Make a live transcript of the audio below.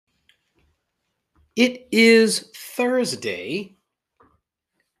It is Thursday,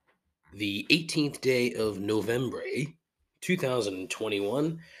 the 18th day of November,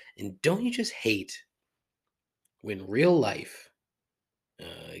 2021. And don't you just hate when real life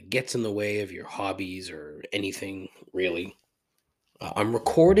gets in the way of your hobbies or anything really? I'm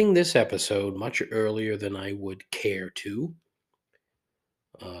recording this episode much earlier than I would care to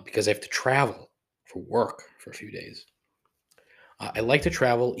because I have to travel for work for a few days. I like to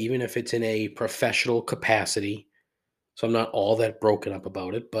travel even if it's in a professional capacity, so I'm not all that broken up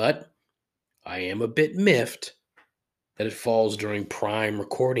about it, but I am a bit miffed that it falls during prime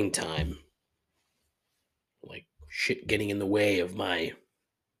recording time. Like shit getting in the way of my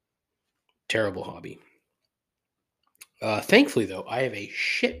terrible hobby. Thankfully, though, I have a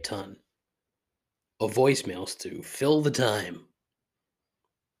shit ton of voicemails to fill the time,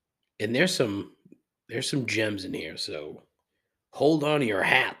 and there's some gems in here. So hold on to your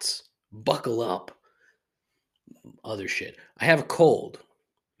hats, buckle up. Other shit. I have a cold.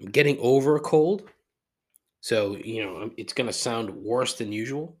 I'm getting over a cold, so it's gonna sound worse than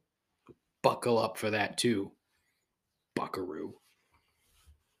usual. Buckle up for that too, buckaroo.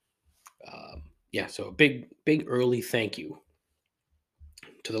 Yeah, so a big early thank you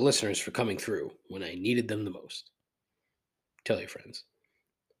to the listeners for coming through when I needed them the most. Tell your friends.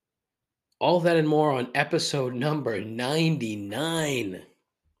 All that and more on episode number 99.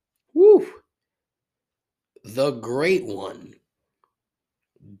 Woo! The great one,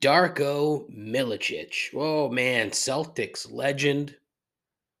 Darko Milicic. Oh man, Celtics legend.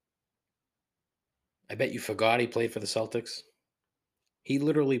 I bet you forgot he played for the Celtics. He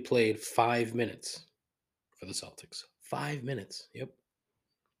literally played 5 minutes for the Celtics. 5 minutes. Yep.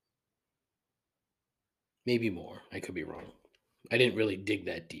 Maybe more. I could be wrong. I didn't really dig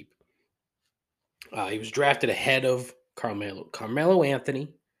that deep. He was drafted ahead of Carmelo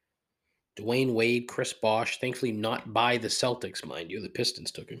Anthony, Dwayne Wade, Chris Bosh. Thankfully, not by the Celtics, mind you. The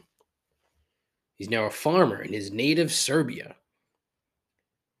Pistons took him. He's now a farmer in his native Serbia.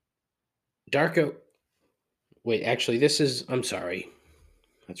 Darko. Wait, actually, I'm sorry.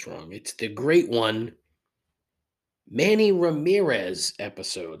 That's wrong. It's the great one, Manny Ramirez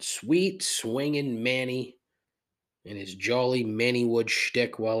episode. Sweet swinging Manny and his jolly Mannywood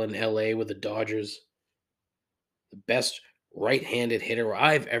shtick while in LA with the Dodgers. The best right-handed hitter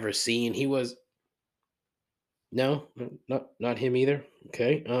I've ever seen. He was no, not him either.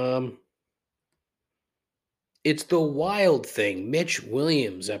 Okay. It's the Wild Thing, Mitch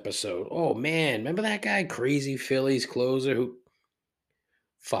Williams episode. Oh man, remember that guy, crazy Phillies closer who?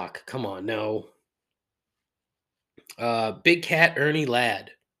 Fuck, come on, no. Big Cat Ernie Ladd.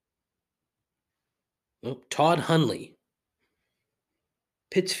 Oh, Todd Hundley.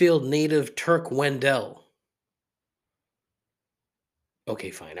 Pittsfield native Turk Wendell. Okay,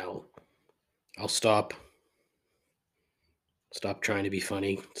 fine. I'll stop. Stop trying to be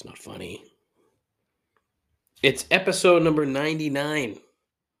funny. It's not funny. It's episode number 99.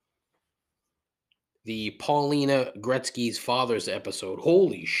 The Paulina Gretzky's father's episode.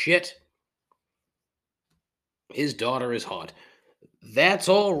 Holy shit. His daughter is hot. That's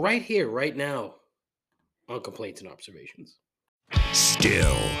all right here, right now, on Complaints and Observations.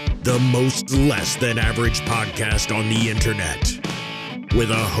 Still, the most less than average podcast on the internet. With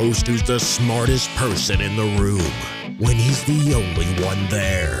a host who's the smartest person in the room when he's the only one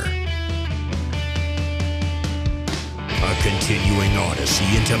there. A continuing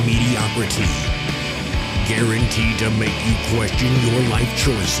odyssey into mediocrity. Guaranteed to make you question your life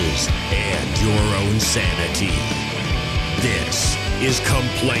choices and your own sanity. This is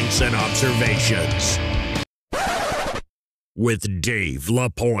Complaints and Observations with Dave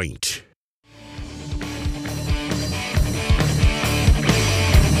LaPointe.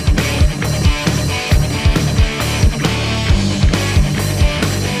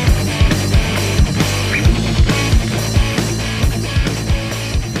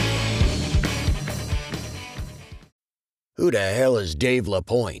 Who the hell is Dave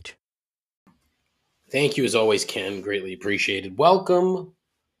LaPointe? Thank you as always, Ken. Greatly appreciated. Welcome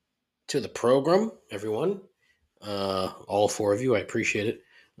to the program, everyone. All four of you, I appreciate it.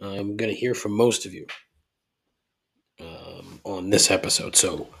 I'm going to hear from most of you on this episode,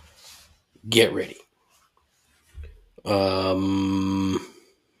 so get ready.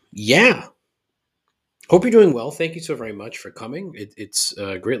 Yeah. Hope you're doing well. Thank you so very much for coming. It's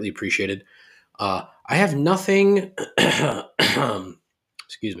greatly appreciated. I have nothing.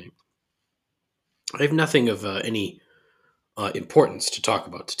 Excuse me. I have nothing of any importance to talk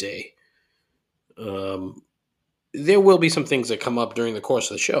about today. There will be some things that come up during the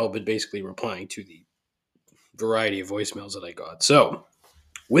course of the show, but basically replying to the variety of voicemails that I got. So,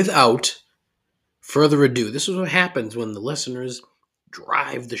 without further ado, this is what happens when the listeners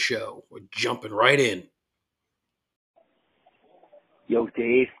drive the show. We're jumping right in. Yo,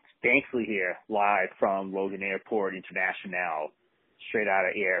 Dave, Banksley here, live from Logan Airport International, straight out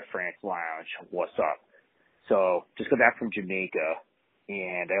of Air France Lounge. What's up? So, just got back from Jamaica,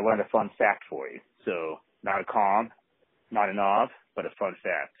 and I learned a fun fact for you. So, not a con, not an ob, but a fun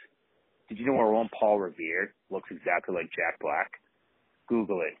fact. Did you know our own Paul Revere looks exactly like Jack Black?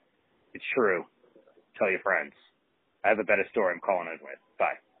 Google it. It's true. Tell your friends. I have a better story I'm calling in with.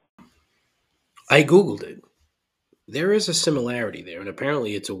 Bye. I Googled it. There is a similarity there, and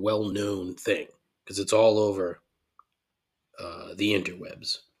apparently it's a well-known thing because it's all over the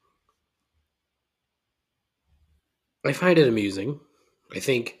interwebs. I find it amusing. I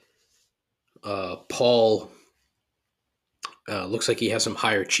think Paul looks like he has some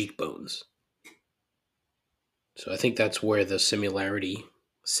higher cheekbones. So I think that's where the simularity,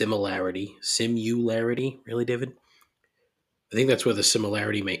 really, David? I think that's where the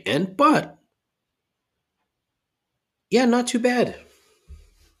similarity may end, but yeah, not too bad.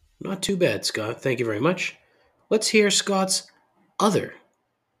 Not too bad, Scott. Thank you very much. Let's hear Scott's other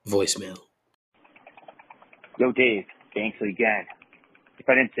voicemail. Yo, Dave, Banksley again. If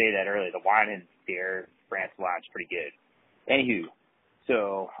I didn't say that earlier, the wine in Air France Lounge is pretty good. Anywho,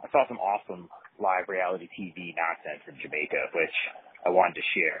 so I saw some awesome live reality TV nonsense in Jamaica, which I wanted to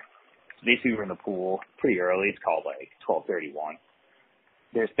share. So basically, we were in the pool pretty early. It's called like 12:31.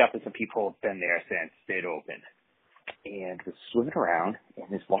 There's definitely some people who've been there since it opened. And was swimming around, and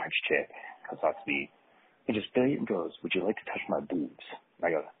this large chick comes up to me and just blatantly goes, "Would you like to touch my boobs?" And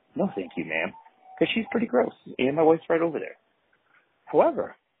I go, "No, thank you, ma'am," because she's pretty gross, and my wife's right over there.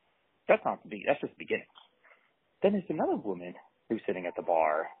 However, that's just the beginning. Then there's another woman who's sitting at the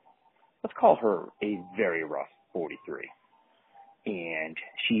bar. Let's call her a very rough 43. And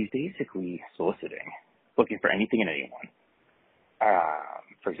she's basically soliciting, looking for anything and anyone.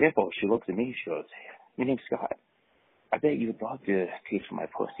 For example, she looks at me, she goes, "Your name's Scott. I bet you would love to taste for my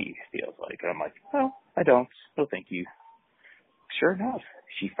pussy," feels like. And I'm like, "No, I don't. No, thank you." Sure enough,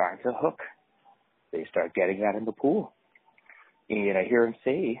 she finds a hook. They start getting out in the pool. And I hear him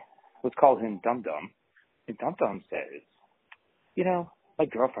say, let's call him Dum Dum. And Dum Dum says, my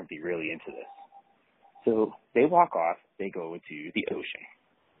girlfriend be really into this. So they walk off, they go into the ocean.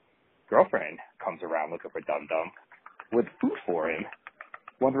 Girlfriend comes around looking for Dum Dum with food for him,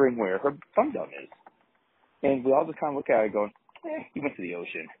 wondering where her Dum Dum is. And we all just kind of look at it going, he went to the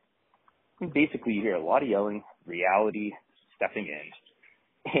ocean. And basically you hear a lot of yelling, reality stepping in,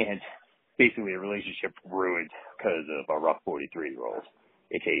 and basically a relationship ruined because of a rough 43-year-old,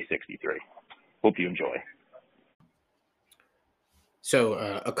 aka 63. Hope you enjoy. So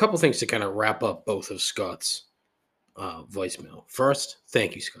a couple things to kind of wrap up both of Scott's voicemail. First,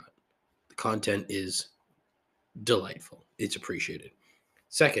 thank you, Scott. The content is delightful. It's appreciated.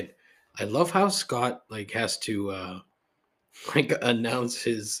 Second, I love how Scott has to announce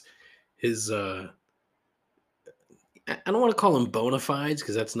his I don't want to call him bona fides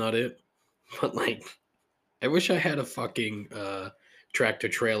because that's not it. But I wish I had a fucking tractor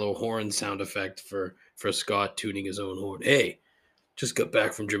trailer horn sound effect for Scott tuning his own horn. Hey, just got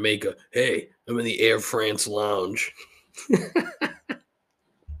back from Jamaica. Hey, I'm in the Air France Lounge.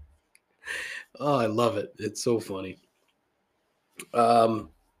 Oh, I love it. It's so funny.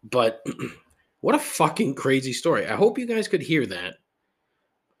 But what a fucking crazy story. I hope you guys could hear that.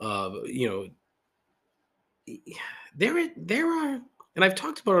 There are, and I've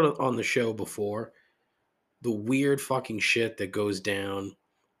talked about it on the show before, the weird fucking shit that goes down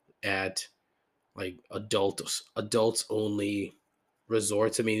at adults only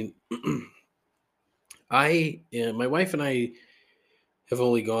resorts. I mean, my wife and I have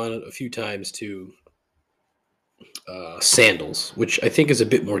only gone a few times to Sandals, which I think is a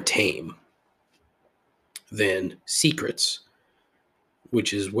bit more tame than Secrets,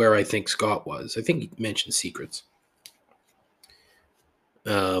 which is where I think Scott was. I think he mentioned Secrets.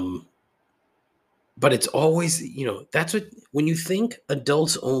 But it's always, that's what, when you think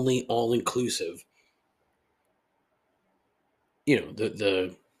adults only, all inclusive,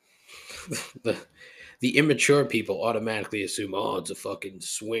 the the immature people automatically assume, oh, it's a fucking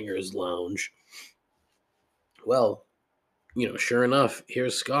swingers lounge. Well, sure enough,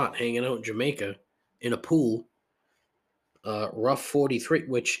 here's Scott hanging out in Jamaica in a pool, rough 43,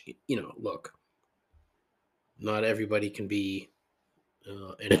 which, look, not everybody can be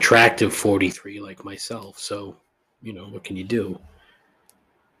an attractive 43 like myself. So, what can you do?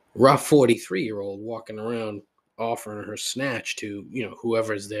 Rough 43-year-old walking around offering her snatch to,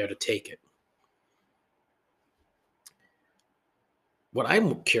 whoever's there to take it. What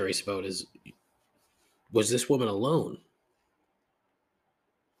I'm curious about is was this woman alone?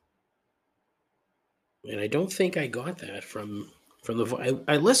 And I don't think I got that from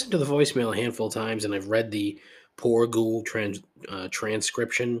I listened to the voicemail a handful of times, and I've read the poor Google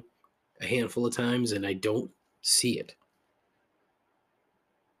transcription a handful of times, and I don't see it.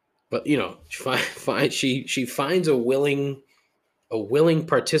 But she finds a willing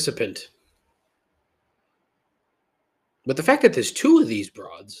participant. But the fact that there's two of these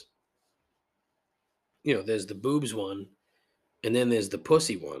broads, there's the boobs one, and then there's the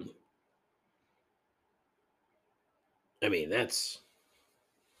pussy one. I mean, there's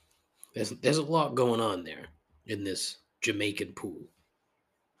a lot going on there in this Jamaican pool.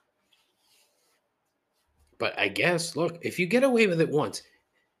 But I guess, look, if you get away with it once,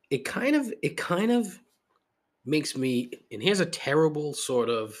 it kind of makes me, and here's a terrible sort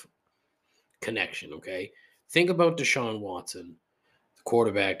of connection, okay? Think about Deshaun Watson, the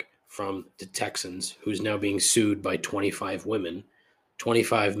quarterback from the Texans, who's now being sued by 25 women,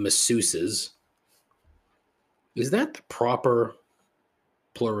 25 masseuses. Is that the proper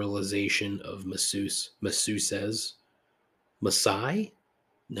pluralization of masseuse? Masseuses? Maasai?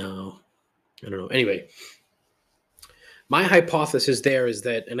 No. I don't know. Anyway, my hypothesis there is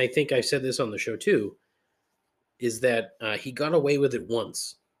that, and I think I said this on the show too, is that he got away with it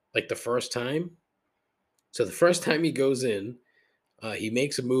once, like the first time. So the first time he goes in, he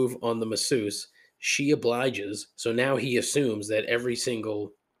makes a move on the masseuse. She obliges. So now he assumes that every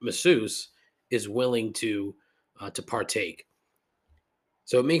single masseuse is willing to partake.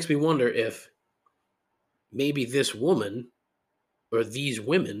 So it makes me wonder if maybe this woman or these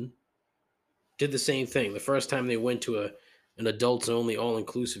women did the same thing. The first time they went to an adults only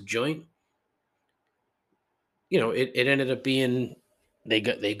all-inclusive joint, it ended up being they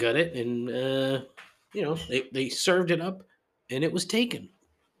got it, and they served it up, and it was taken.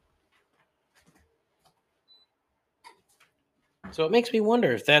 So it makes me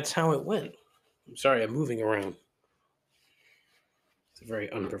wonder if that's how it went. I'm sorry, I'm moving around. It's a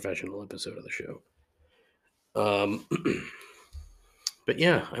very unprofessional episode of the show. But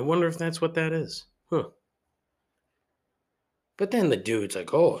yeah, I wonder if that's what that is. Huh. But then the dude's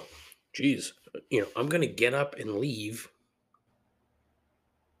like, oh, geez, I'm going to get up and leave.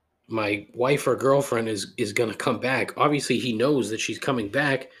 My wife or girlfriend is going to come back. Obviously, he knows that she's coming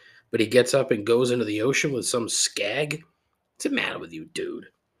back, but he gets up and goes into the ocean with some skag. What's the matter with you, dude?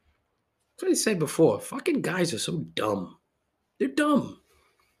 That's what I said before. Fucking guys are so dumb. They're dumb.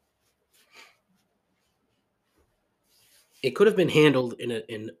 It could have been handled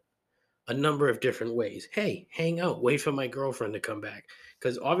in a number of different ways. Hey, hang out. Wait for my girlfriend to come back.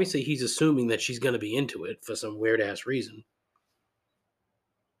 Because obviously he's assuming that she's going to be into it for some weird-ass reason.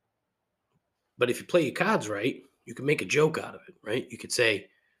 But if you play your cards right, you can make a joke out of it, right? You could say,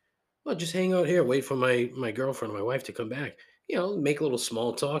 well, just hang out here. Wait for my girlfriend or my wife to come back. Make a little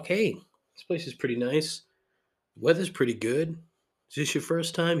small talk. Hey, this place is pretty nice. The weather's pretty good. Is this your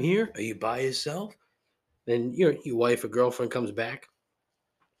first time here? Are you by yourself? Then your wife or girlfriend comes back.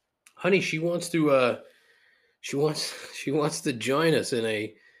 Honey, she wants to she wants to join us in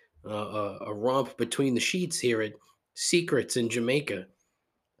a romp between the sheets here at Secrets in Jamaica.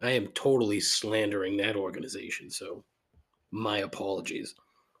 I am totally slandering that organization, so my apologies.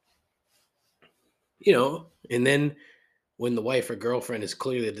 And then when the wife or girlfriend is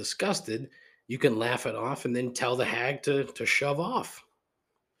clearly disgusted, you can laugh it off and then tell the hag to shove off.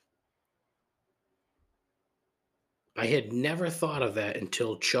 I had never thought of that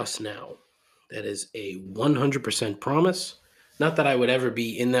until just now. That is a 100% promise. Not that I would ever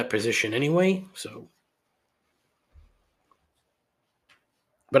be in that position anyway, so.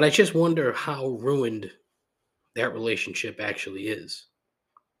 But I just wonder how ruined that relationship actually is.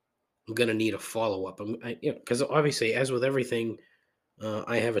 I'm going to need a follow-up. Because obviously, as with everything,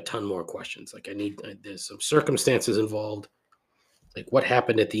 I have a ton more questions. Like there's some circumstances involved. Like what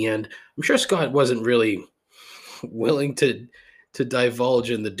happened at the end. I'm sure Scott wasn't really willing to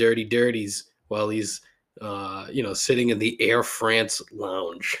divulge in the dirty dirties while he's sitting in the Air France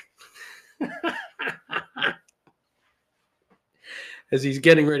lounge as he's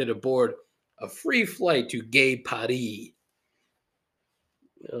getting ready to board a free flight to Gay Paris.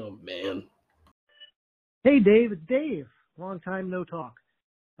 Oh man. Hey Dave, it's Dave. Long time no talk.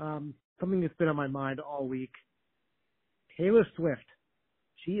 Something that's been on my mind all week. Taylor Swift.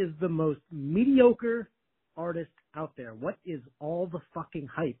 She is the most mediocre artist out there. What is all the fucking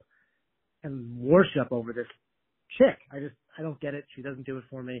hype and worship over this chick? I don't get it. She doesn't do it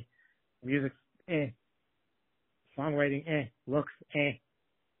for me. Music's songwriting looks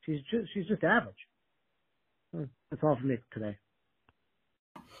She's just average. That's all for me today.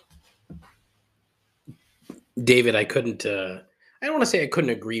 David, I couldn't. I don't want to say I couldn't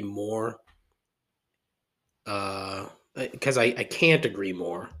agree more, because I can't agree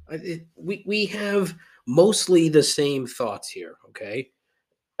more. We have mostly the same thoughts here. Okay,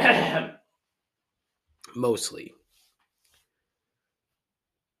 mostly.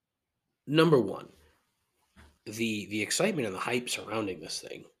 Number one, the excitement and the hype surrounding this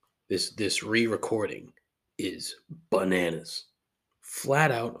thing, this re-recording, is bananas,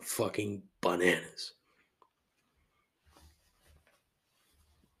 flat out fucking bananas.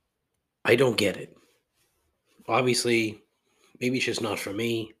 I don't get it. Obviously, maybe it's just not for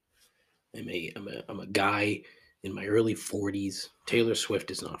me. I'm a guy in my early 40s. Taylor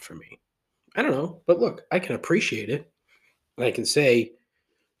Swift is not for me. I don't know, but look, I can appreciate it. And I can say,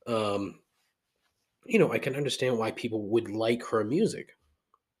 um, I can understand why people would like her music.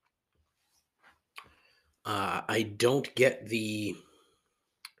 I don't get the,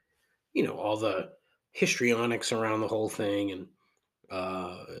 all the histrionics around the whole thing, and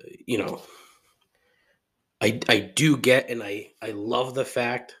uh, you know, I do get, and I love the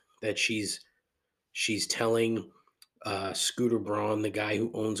fact that she's telling Scooter Braun, the guy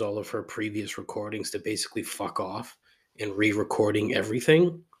who owns all of her previous recordings, to basically fuck off and re-recording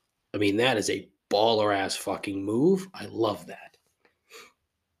everything. I mean, that is a baller ass fucking move. I love that.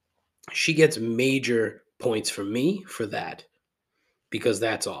 She gets major points from me for that, because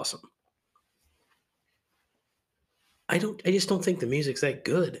that's awesome. I just don't think the music's that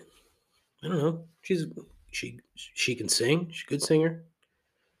good. I don't know. She can sing. She's a good singer.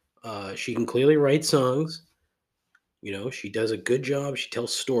 She can clearly write songs. She does a good job. She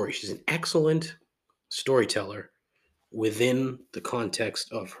tells stories. She's an excellent storyteller within the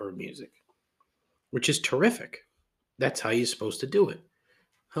context of her music, which is terrific. That's how you're supposed to do it.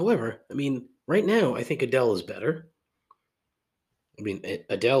 However, I mean, right now, I think Adele is better. I mean,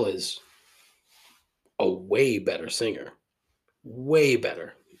 Adele is a way better singer. Way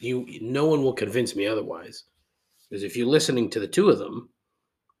better. No one will convince me otherwise. Because if you're listening to the two of them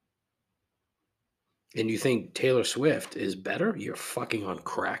and you think Taylor Swift is better, you're fucking on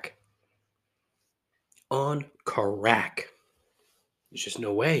crack. On crack. There's just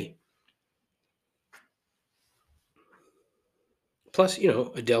no way. Plus,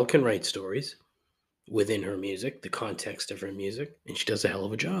 Adele can write stories within her music, the context of her music, and she does a hell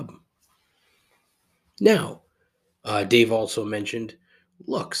of a job. Now, Dave also mentioned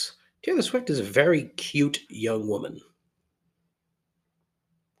looks. Taylor Swift is a very cute young woman.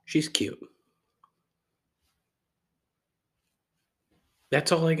 She's cute.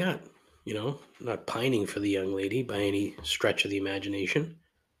 That's all I got. I'm not pining for the young lady by any stretch of the imagination.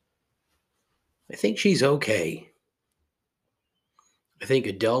 I think she's okay. I think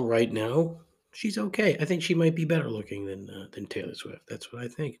Adele right now, she's okay. I think she might be better looking than Taylor Swift. That's what I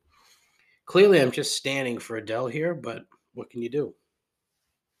think. Clearly, I'm just standing for Adele here, but what can you do?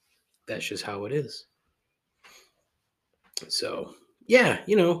 That's just how it is. So, yeah,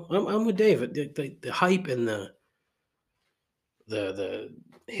 I'm with Dave. The hype and the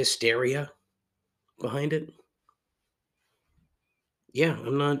hysteria behind it. Yeah,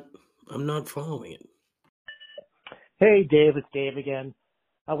 I'm not following it. Hey, Dave, it's Dave again.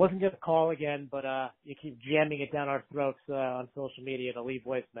 I wasn't going to call again, but you keep jamming it down our throats on social media to leave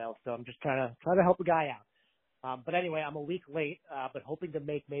voicemail, so I'm just trying to help a guy out. But anyway, I'm a week late, but hoping to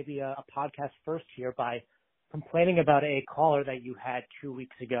make maybe a podcast first here by complaining about a caller that you had 2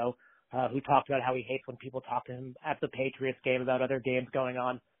 weeks ago who talked about how he hates when people talk to him at the Patriots game about other games going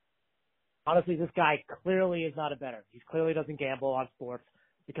on. Honestly, this guy clearly is not a bettor. He clearly doesn't gamble on sports,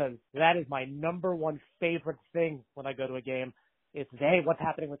 because that is my number one favorite thing when I go to a game. It's, hey, what's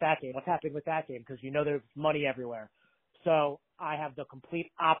happening with that game? What's happening with that game? Because there's money everywhere. So I have the complete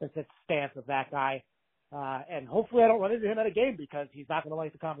opposite stance of that guy. And hopefully I don't run into him at a game, because he's not going to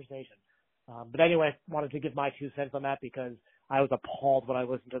like the conversation. But anyway, wanted to give my 2 cents on that, because I was appalled when I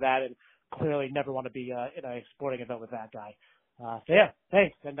listened to that, and clearly never want to be in a sporting event with that guy. So yeah,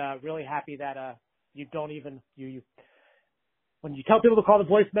 thanks. And really happy that you don't even, when you tell people to call the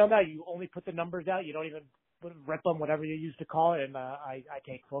voicemail now, you only put the numbers out. You don't even rip them, whatever you used to call it. And I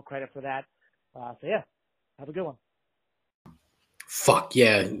take full credit for that. So yeah, have a good one. Fuck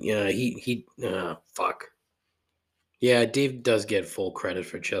yeah. Fuck. Yeah, Dave does get full credit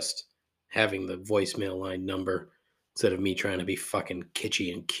for just having the voicemail line number instead of me trying to be fucking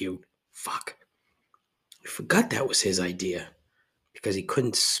kitschy and cute. Fuck. I forgot that was his idea, because he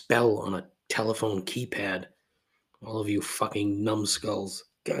couldn't spell on a telephone keypad. All of you fucking numbskulls.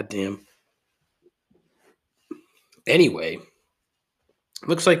 Goddamn. Anyway,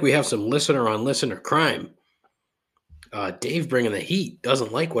 looks like we have some listener on listener crime. Dave bringing the heat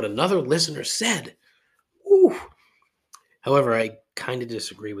doesn't like what another listener said. Ooh. However, I kind of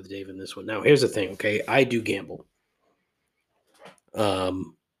disagree with Dave in this one. Now, here's the thing, okay? I do gamble.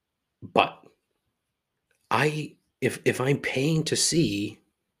 But if I'm paying to see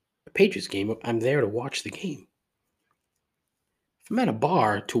a Patriots game, I'm there to watch the game. If I'm at a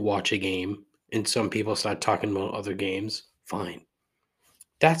bar to watch a game and some people start talking about other games, fine.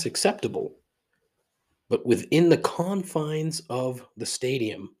 That's acceptable. But within the confines of the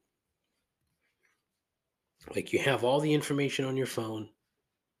stadium, like you have all the information on your phone.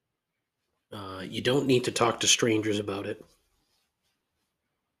 You don't need to talk to strangers about it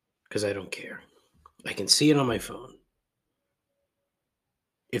because I don't care. I can see it on my phone.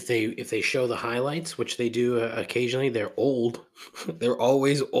 If they show the highlights, which they do occasionally, they're old. They're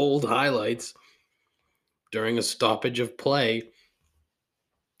always old highlights during a stoppage of play.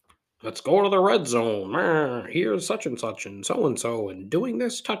 Let's go to the red zone. Here's such and so and doing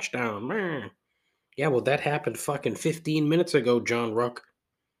this touchdown. Yeah, well, that happened fucking 15 minutes ago, John Ruck.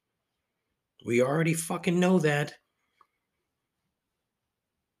 We already fucking know that.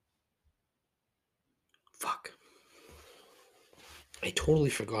 Fuck. I totally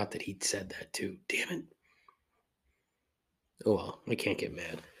forgot that he'd said that too. Damn it. Oh well, I can't get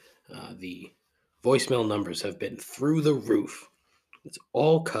mad. The voicemail numbers have been through the roof. It's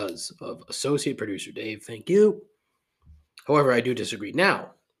all cuz of associate producer Dave. Thank you. However, I do disagree.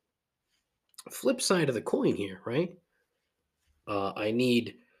 Now, flip side of the coin here, right? I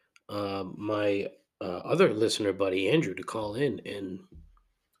need my other listener buddy Andrew to call in and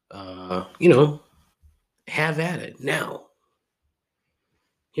have at it. Now,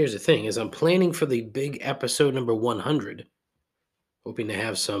 here's the thing: is I'm planning for the big episode number 100, hoping to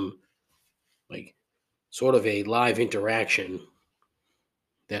have some like sort of a live interaction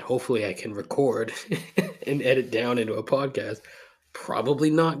that hopefully I can record and edit down into a podcast. Probably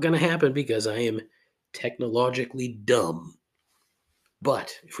not going to happen because I am technologically dumb.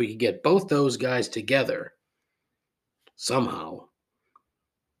 But if we could get both those guys together somehow,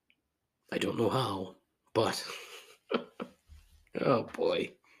 I don't know how, but oh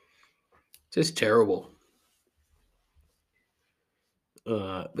boy, just terrible.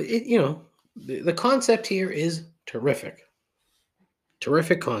 But the concept here is terrific.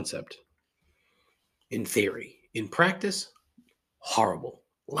 Terrific concept. In theory. In practice, horrible.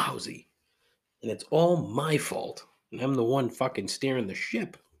 Lousy. And it's all my fault. And I'm the one fucking steering the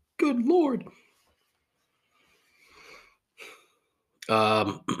ship. Good Lord.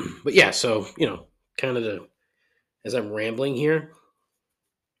 But yeah, so, kind of as I'm rambling here.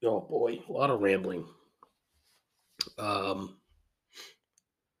 Oh boy, a lot of rambling.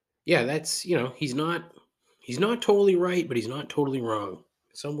 Yeah, that's, he's not totally right, but he's not totally wrong.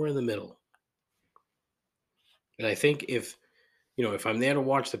 Somewhere in the middle. And I think if I'm there to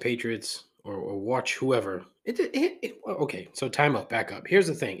watch the Patriots or watch whoever, okay, so time out, back up. Here's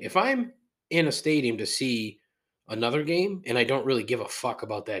the thing. If I'm in a stadium to see another game and I don't really give a fuck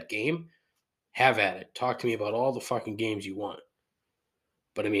about that game, have at it. Talk to me about all the fucking games you want.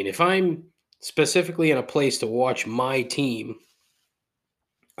 But I mean, if I'm specifically in a place to watch my team,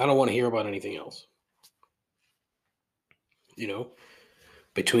 I don't want to hear about anything else.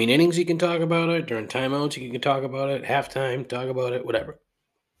 Between innings, you can talk about it. During timeouts, you can talk about it. Halftime, talk about it. Whatever.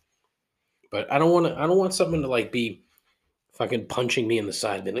 But I don't want something to like be fucking punching me in the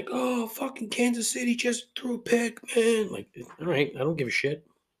side, being like, "Oh, fucking Kansas City just threw a pick, man!" Like, all right, I don't give a shit.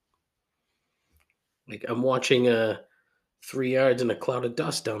 Like I'm watching 3 yards in a cloud of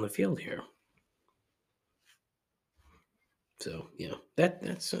dust down the field here. So yeah,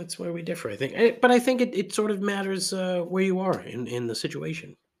 that's where we differ, I think. But I think it sort of matters where you are in the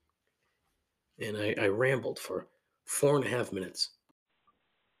situation. And I rambled for 4.5 minutes.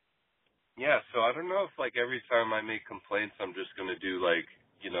 Yeah, so I don't know if like every time I make complaints, I'm just gonna do like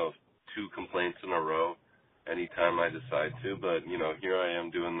 2 complaints in a row anytime I decide to. But here I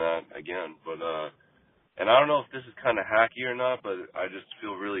am doing that again. But and I don't know if this is kind of hacky or not, but I just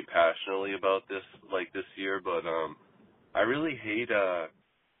feel really passionately about this this year. But I really hate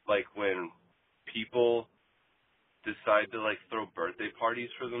like when people decide to like throw birthday parties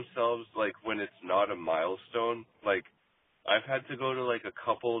for themselves, like when it's not a milestone. Like I've had to go to like a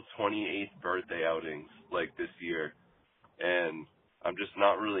couple 28th birthday outings like this year, and I'm just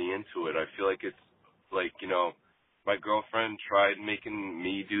not really into it. I feel like it's like, my girlfriend tried making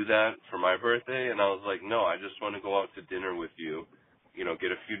me do that for my birthday, and I was like, no, I just want to go out to dinner with you,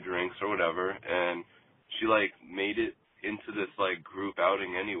 get a few drinks or whatever, and she like made it into this like group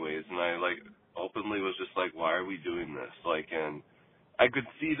outing anyways, and I like openly was just like, why are we doing this? Like, and I could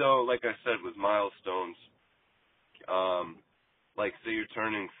see though, like I said, with milestones, like say you're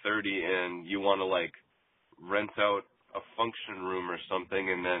turning 30 and you want to like rent out a function room or something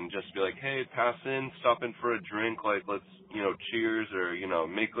and then just be like, hey, pass in, stop in for a drink, like, let's, cheers, or,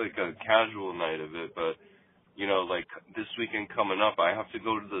 make like a casual night of it. But, like this weekend coming up, I have to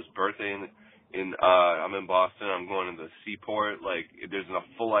go to this birthday I'm in Boston. I'm going to the Seaport. Like, there's a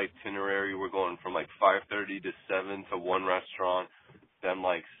full itinerary. We're going from like 5:30 to 7 to one restaurant, then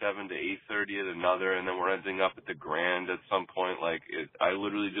like 7 to 8:30 at another, and then we're ending up at the Grand at some point. Like, I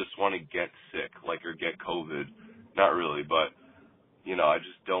literally just want to get sick, like, or get COVID. Not really, but, I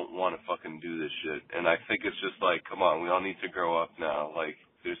just don't want to fucking do this shit. And I think it's just like, come on, we all need to grow up now. Like,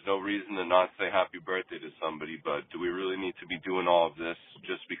 there's no reason to not say happy birthday to somebody, but do we really need to be doing all of this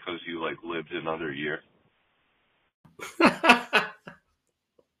just because you, like, lived another year?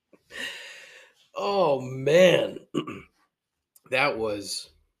 Oh, man.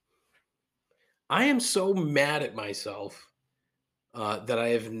 I am so mad at myself that I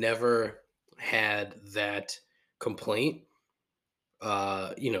have never had that complaint.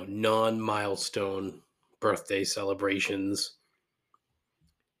 Non-milestone birthday celebrations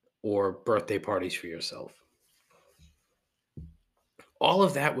or birthday parties for yourself. All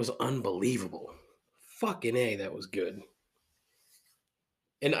of that was unbelievable. Fucking A, that was good.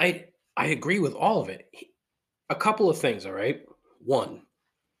 And I agree with all of it. A couple of things, all right? One,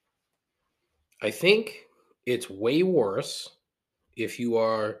 I think it's way worse if you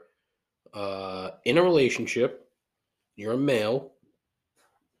are in a relationship, you're a male.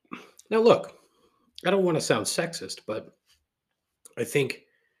 Now, look, I don't want to sound sexist, but I think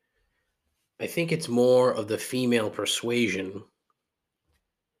it's more of the female persuasion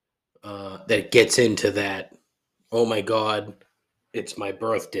that gets into that, oh my God, it's my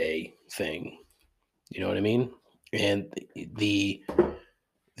birthday thing. You know what I mean? And the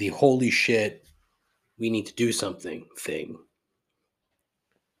holy shit, we need to do something thing.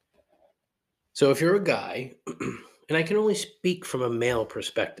 So if you're a guy, and I can only speak from a male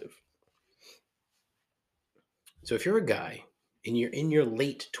perspective. So if you're a guy and you're in your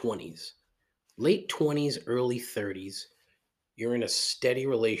late 20s, early 30s, you're in a steady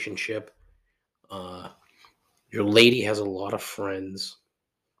relationship, your lady has a lot of friends,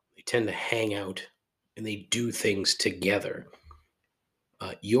 they tend to hang out and they do things together.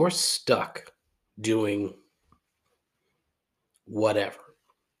 You're stuck doing whatever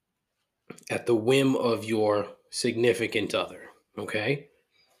at the whim of your significant other, okay?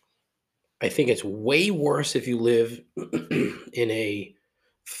 I think it's way worse if you live in a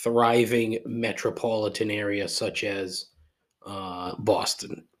thriving metropolitan area such as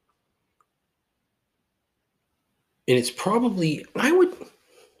Boston. And it's probably,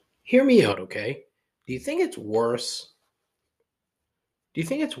 hear me out, okay? Do you think it's worse? Do you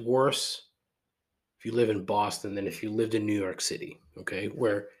think it's worse if you live in Boston than if you lived in New York City, okay?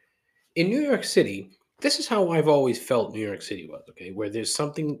 Where in New York City, this is how I've always felt New York City was, okay? Where there's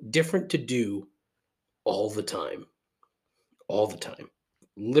something different to do all the time. All the time.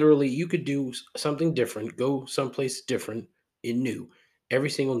 Literally, you could do something different, go someplace different and new every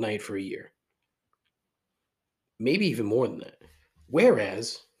single night for a year. Maybe even more than that.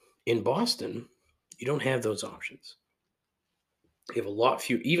 Whereas in Boston, you don't have those options. You have a lot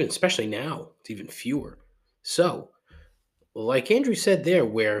fewer, even especially now, it's even fewer. So, like Andrew said there,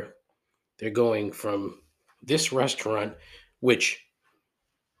 where they're going from this restaurant, which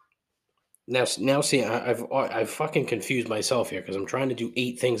now see, I've fucking confused myself here because I'm trying to do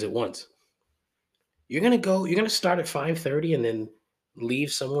 8 things at once. You're gonna start at 5:30 and then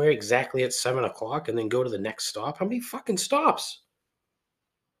leave somewhere exactly at 7 o'clock and then go to the next stop. How many fucking stops?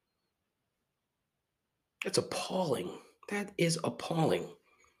 That's appalling. That is appalling.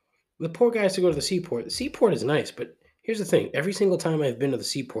 The poor guy has to go to the Seaport. The Seaport is nice, but here's the thing. Every single time I've been to the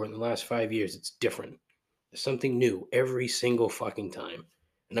Seaport in the last 5 years, it's different. There's something new every single fucking time.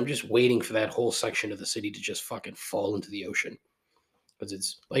 And I'm just waiting for that whole section of the city to just fucking fall into the ocean. Because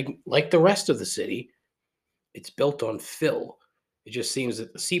it's like the rest of the city, it's built on fill. It just seems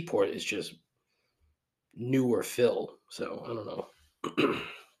that the Seaport is just newer fill. So I don't know.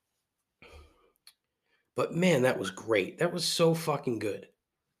 But man, that was great. That was so fucking good.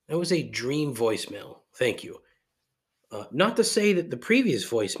 That was a dream voicemail. Thank you. Not to say that the previous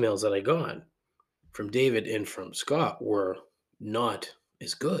voicemails that I got from David and from Scott were not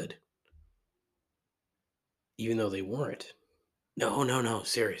as good, even though they weren't. No,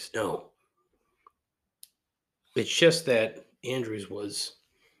 serious, no. It's just that Andrew's was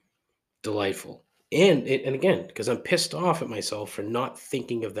delightful. And again, because I'm pissed off at myself for not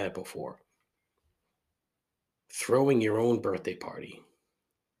thinking of that before. Throwing your own birthday party.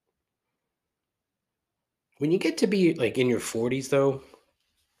 When you get to be like in your 40s, though,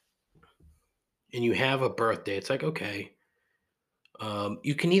 and you have a birthday, it's like, okay,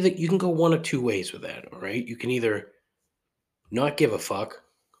 you can go one of two ways with that, all right? You can either not give a fuck,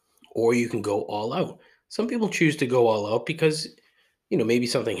 or you can go all out. Some people choose to go all out because, maybe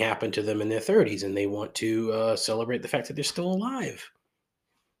something happened to them in their 30s and they want to celebrate the fact that they're still alive.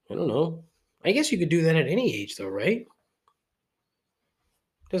 I don't know. I guess you could do that at any age, though, right?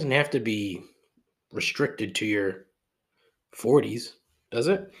 Doesn't have to be restricted to your 40s, does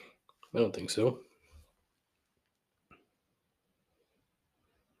it? I don't think so.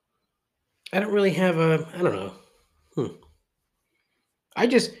 I don't really have I don't know.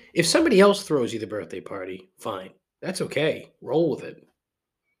 If somebody else throws you the birthday party, fine. That's okay. Roll with it.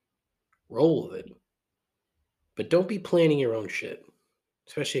 Roll with it. But don't be planning your own shit,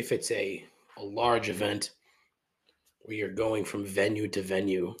 especially if it's a large event where you're going from venue to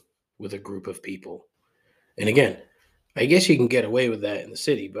venue with a group of people. And again, I guess you can get away with that in the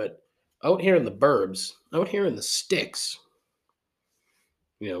city, but out here in the burbs, out here in the sticks,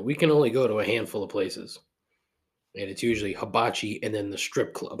 we can only go to a handful of places. And it's usually hibachi and then the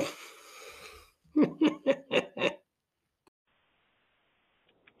strip club. Hey,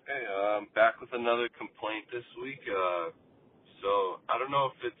 I'm back with another complaint this week. So I don't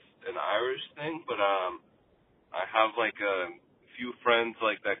know if it's an Irish thing, but I have like a few friends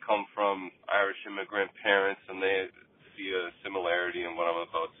like that come from Irish immigrant parents, and they see a similarity in what I'm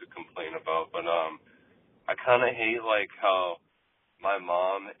about to complain about. But I kind of hate like how my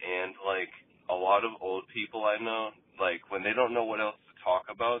mom and like a lot of old people I know, like when they don't know what else to talk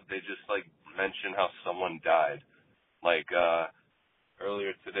about, they just like mention how someone died. Like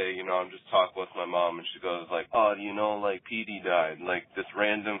earlier today, I'm just talking with my mom, and she goes like, "Oh, like Petey died, like this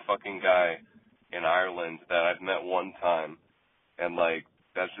random fucking guy in Ireland that I've met one time," and like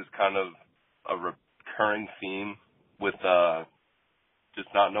that's just kind of a recurring theme with just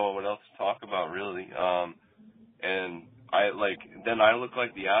not knowing what else to talk about, really. And then I look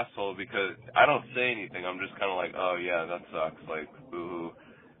like the asshole because I don't say anything. I'm just kind of like, "Oh yeah, that sucks," like boo-hoo.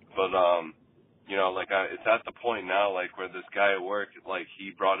 But it's at the point now, like, where this guy at work, like,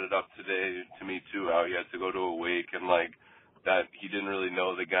 he brought it up today to me too, how he had to go to a wake, and like that he didn't really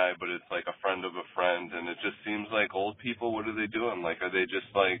know the guy, but it's like a friend of a friend, and it just seems like old people, what are they doing? Like, are they just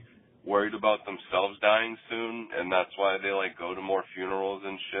like worried about themselves dying soon, and that's why they like go to more funerals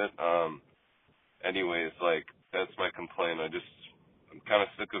and shit? Anyways, like, that's my complaint. I'm kind of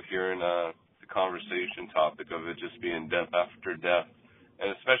sick of hearing the conversation topic of it just being death after death. And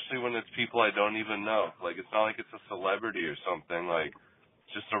especially when it's people I don't even know. Like, it's not like it's a celebrity or something. Like,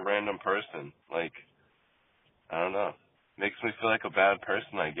 it's just a random person. Like, I don't know. Makes me feel like a bad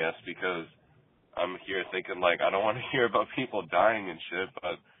person, I guess, because I'm here thinking, like, I don't want to hear about people dying and shit,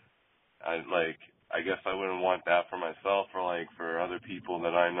 but I guess I wouldn't want that for myself or, like, for other people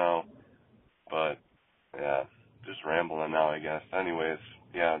that I know. But, yeah, just rambling now, I guess. Anyways,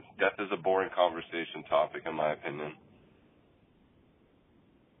 yeah, death is a boring conversation topic, in my opinion.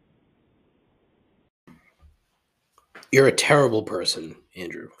 You're a terrible person,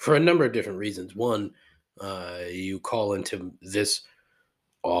 Andrew, for a number of different reasons. One, you call into this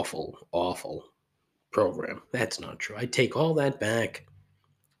awful, awful program. That's not true. I take all that back.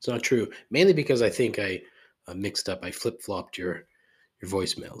 It's not true. Mainly because I think I mixed up. I flip-flopped your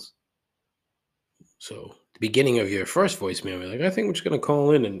voicemails. So the beginning of your first voicemail, you're like, I think we're just going to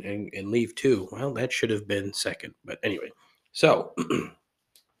call in and leave too. Well, that should have been second. But anyway, so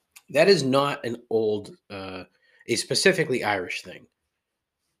that is not an old, a specifically Irish thing.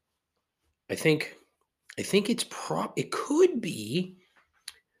 I think it's it could be,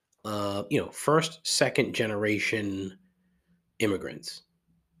 first, second generation immigrants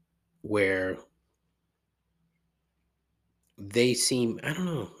where they seem, I don't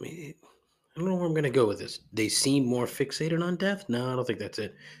know where I'm going to go with this. They seem more fixated on death. No, I don't think that's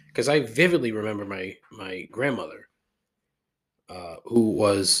it. Because I vividly remember my grandmother, who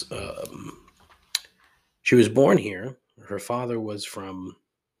was, she was born here. Her father was from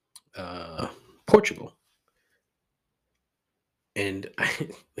Portugal. And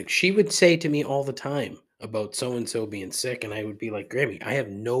like she would say to me all the time about so-and-so being sick. And I would be like, Grammy, I have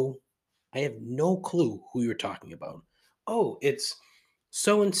no clue who you're talking about. Oh, it's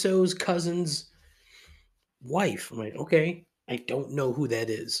so-and-so's cousin's wife. I'm like, okay, I don't know who that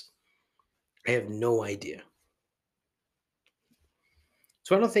is. I have no idea.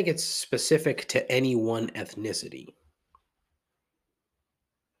 So I don't think it's specific to any one ethnicity.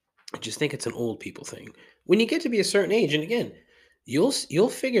 I just think it's an old people thing. When you get to be a certain age, and again, you'll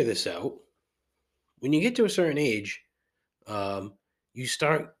figure this out. When you get to a certain age, you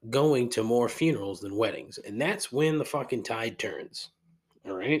start going to more funerals than weddings, and that's when the fucking tide turns.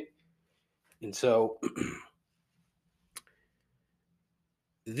 All right. And so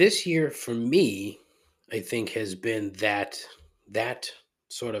this year for me, I think has been that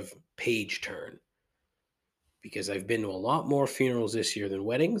sort of page turn, because I've been to a lot more funerals this year than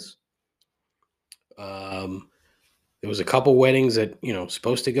weddings. There was a couple weddings that,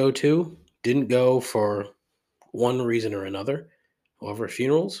 supposed to go to, didn't go for one reason or another. However,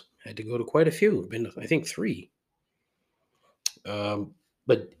 funerals, had to go to quite a few. Been to, I think, 3.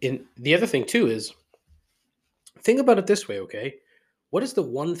 But the other thing too is, think about it this way, okay? What is the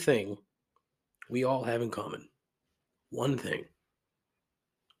one thing we all have in common? One thing: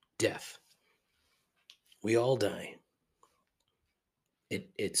 death. We all die.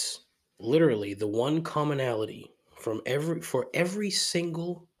 It's literally the one commonality for every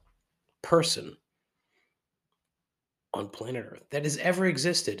single person on planet Earth that has ever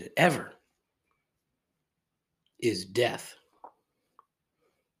existed, ever, is death.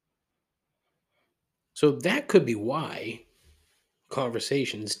 So that could be why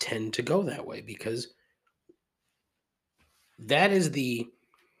conversations tend to go that way, because that's the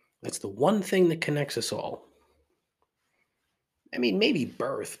one thing that connects us all. I mean, maybe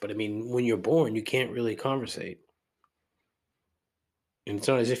birth, but I mean, when you're born, you can't really conversate. And it's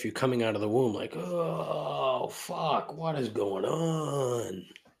not as if you're coming out of the womb like, oh, fuck, what is going on?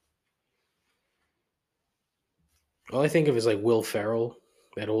 All I think of is like Will Ferrell,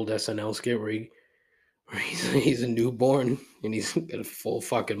 that old SNL skit where he's a newborn and he's got a full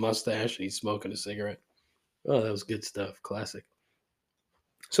fucking mustache and he's smoking a cigarette. Oh, that was good stuff. Classic.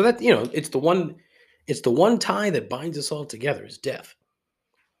 So that, it's the one tie that binds us all together, is death.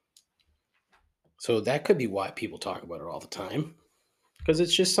 So that could be why people talk about it all the time, because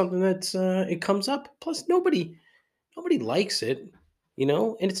it's just something that's it comes up. Plus, nobody likes it,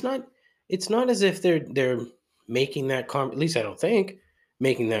 and it's not as if they're making that at least I don't think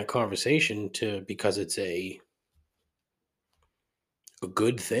making that conversation because it's a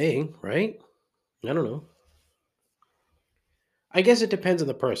good thing, right? I don't know. I guess it depends on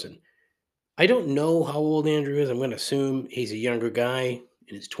the person. I don't know how old Andrew is. I'm going to assume he's a younger guy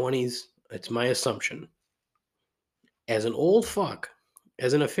in his 20s. That's my assumption. As an old fuck,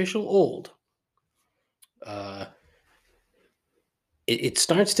 as an official old, it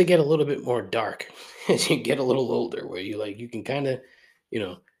starts to get a little bit more dark as you get a little older, where you can kind of,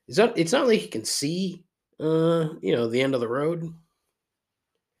 it's not like you can see, the end of the road,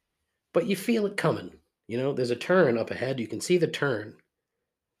 but you feel it coming. There's a turn up ahead. You can see the turn,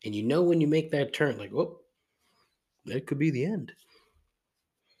 and when you make that turn, like, whoop, that could be the end.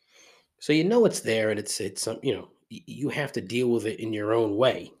 So it's there, and it's you have to deal with it in your own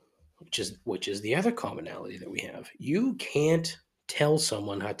way, which is the other commonality that we have. You can't tell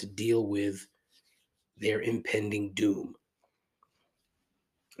someone how to deal with their impending doom.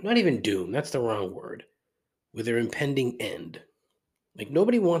 Not even doom, that's the wrong word. With their impending end. Like,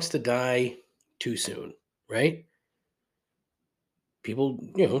 nobody wants to die too soon, right? People,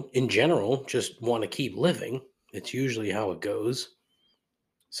 in general, just want to keep living. It's usually how it goes.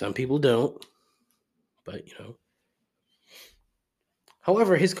 Some people don't, but,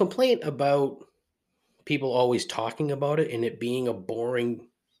 However, his complaint about people always talking about it and it being a boring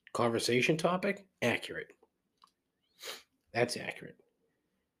conversation topic, accurate. That's accurate.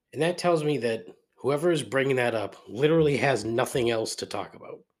 And that tells me that whoever is bringing that up literally has nothing else to talk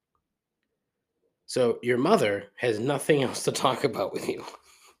about. So your mother has nothing else to talk about with you.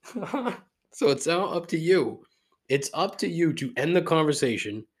 So it's all up to you. It's up to you to end the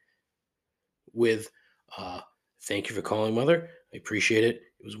conversation with, thank you for calling, Mother. I appreciate it.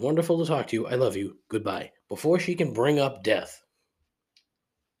 It was wonderful to talk to you. I love you. Goodbye. Before she can bring up death,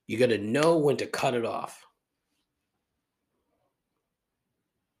 you got to know when to cut it off.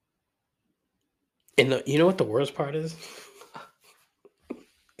 And you know what the worst part is?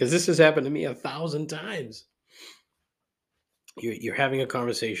 Because this has happened to me 1,000 times. You're having a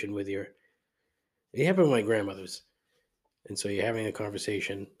conversation with it happened with my grandmother's. And so you're having a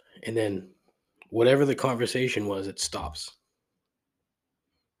conversation, and then whatever the conversation was, it stops.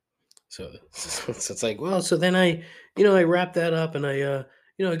 So it's like, well, so then I wrapped that up, and I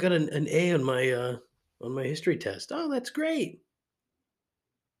got an A on my history test. Oh, that's great.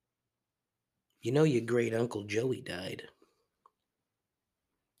 Your great uncle Joey died.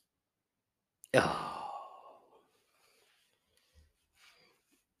 Oh.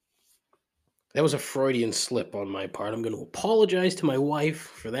 That was a Freudian slip on my part. I'm going to apologize to my wife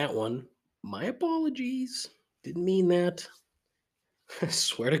for that one. My apologies. Didn't mean that. I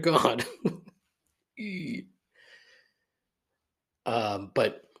swear to God.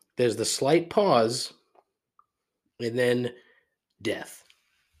 But there's the slight pause, and then death.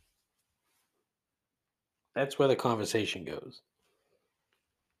 That's where the conversation goes.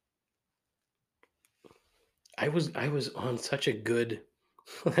 I was on such a good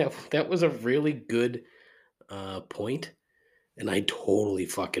that was a really good point, and I totally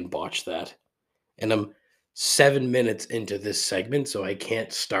fucking botched that. And I'm 7 minutes into this segment, so I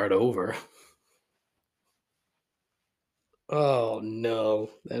can't start over. Oh no,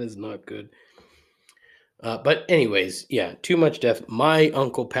 that is not good. But anyways, yeah, too much death. My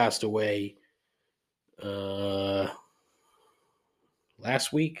uncle passed away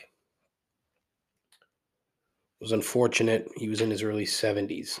last week. It was unfortunate. He was in his early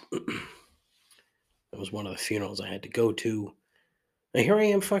 70s. That was one of the funerals I had to go to. And here I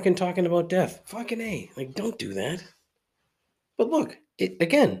am fucking talking about death. Fucking A. Like, don't do that. But look,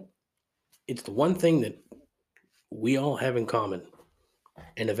 again, it's the one thing that we all have in common.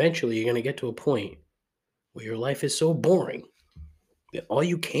 And eventually you're going to get to a point where your life is so boring that all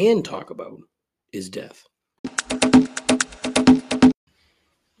you can talk about is death.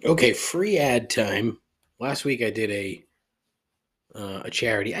 Okay, free ad time. Last week I did a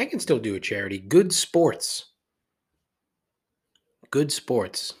charity. I can still do a charity. Good Sports. Good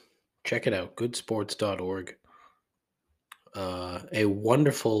Sports. Check it out. Goodsports.org. A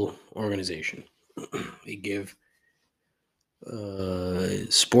wonderful organization. They give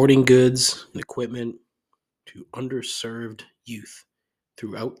sporting goods and equipment to underserved youth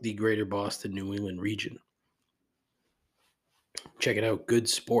throughout the greater Boston, New England region. Check it out,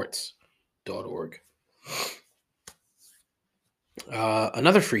 goodsports.org.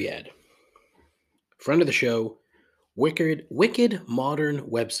 Another free ad. Friend of the show, Wicked Modern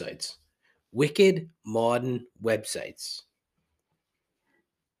Websites. Wicked Modern Websites.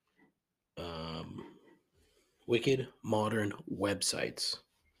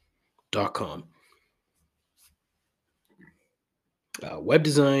 wickedmodernwebsites.com. Web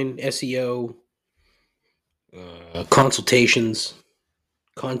design, SEO, consultations,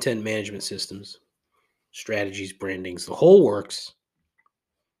 content management systems, strategies, brandings, the whole works.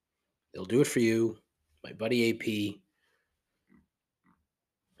 They'll do it for you. My buddy AP,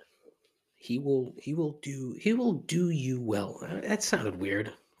 he will do you well. That sounded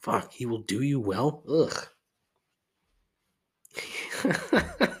weird. Fuck, he will do you well. Ugh.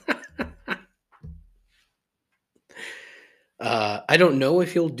 I don't know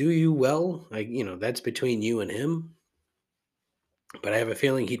if he'll do you well. That's between you and him. But I have a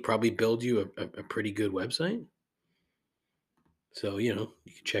feeling he'd probably build you a pretty good website. So, you can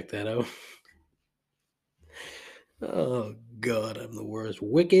check that out. Oh, God, I'm the worst.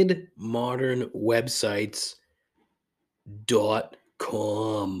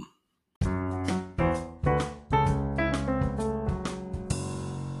 wickedmodernwebsites.com.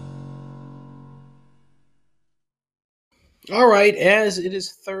 All right, as it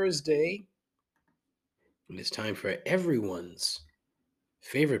is Thursday, it is time for everyone's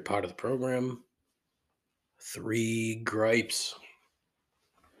favorite part of the program, 3 gripes.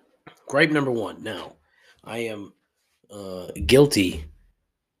 Gripe number 1. Now, I am guilty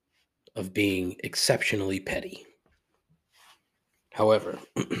of being exceptionally petty. However,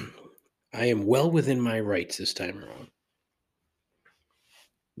 I am well within my rights this time around.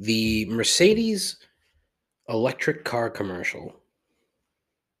 The Mercedes electric car commercial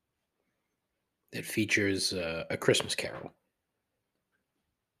that features A Christmas Carol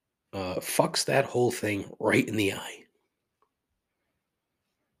fucks that whole thing right in the eye.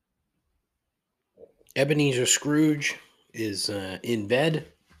 Ebenezer Scrooge is in bed.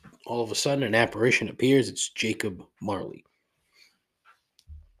 All of a sudden, an apparition appears. It's Jacob Marley.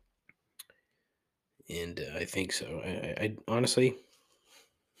 And I think so. I honestly,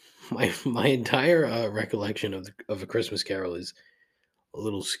 my entire recollection of A Christmas Carol is a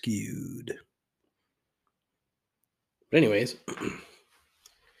little skewed. But anyways,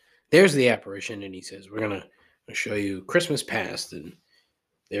 there's the apparition, and he says, "We're gonna show you Christmas past." And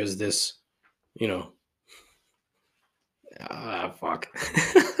there's this, fuck.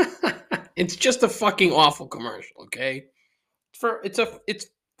 It's just a fucking awful commercial, okay? It's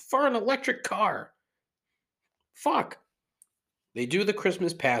for an electric car. Fuck. They do the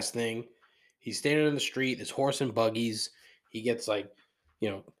Christmas past thing. He's standing in the street. There's horse and buggies. He gets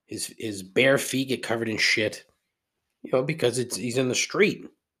his bare feet get covered in shit. Because he's in the street,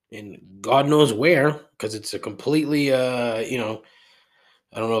 and God knows where, because it's a completely I don't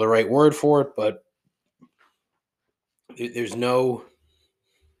know the right word for it, but there's no.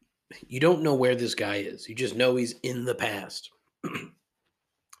 You don't know where this guy is. You just know he's in the past.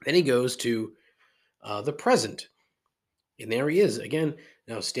 Then he goes to the present. And there he is again,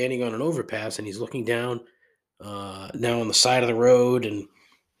 now standing on an overpass, and he's looking down now on the side of the road, and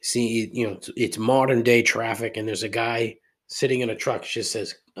See, it's modern day traffic, and there's a guy sitting in a truck just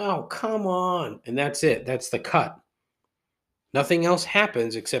says, "Oh, come on," and that's it. That's the cut. Nothing else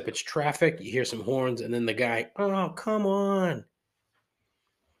happens except it's traffic. You hear some horns, and then the guy, "Oh, come on,"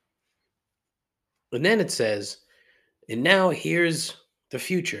 and then it says, "And now here's the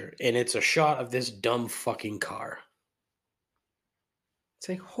future," and it's a shot of this dumb fucking car.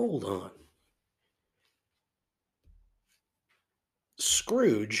 Say, hold on.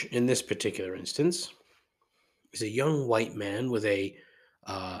 Scrooge, in this particular instance, is a young white man with a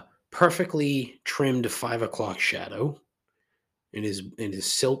perfectly trimmed 5 o'clock shadow in his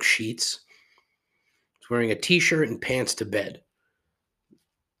silk sheets. He's wearing a t-shirt and pants to bed.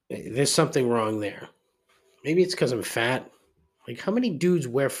 There's something wrong there. Maybe it's because I'm fat. Like, how many dudes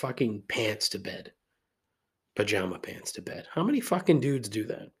wear fucking pants to bed? Pajama pants to bed. How many fucking dudes do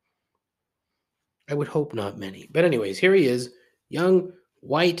that? I would hope not many. But anyways, here he is, young,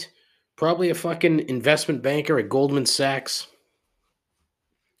 white, probably a fucking investment banker at Goldman Sachs.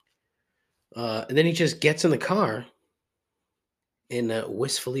 And then he just gets in the car and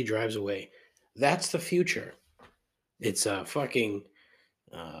wistfully drives away. That's the future. It's fucking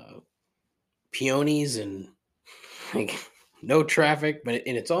peonies and like no traffic, and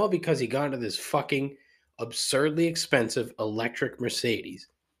it's all because he got into this fucking absurdly expensive electric Mercedes.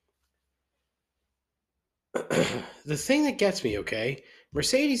 The thing that gets me, okay,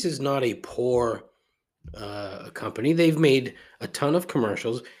 Mercedes is not a poor company. They've made a ton of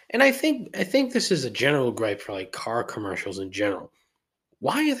commercials, and I think this is a general gripe for like car commercials in general.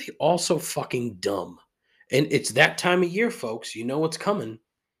 Why are they all so fucking dumb? And it's that time of year, folks. You know what's coming.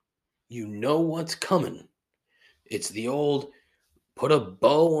 You know what's coming. It's the old put a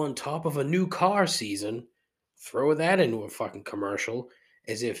bow on top of a new car season. Throw that into a fucking commercial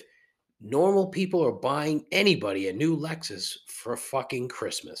as if normal people are buying anybody a new Lexus for fucking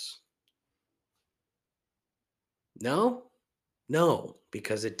Christmas. No? No,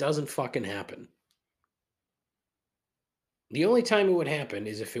 because it doesn't fucking happen. The only time it would happen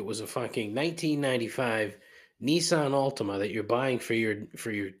is if it was a fucking 1995 Nissan Altima that you're buying for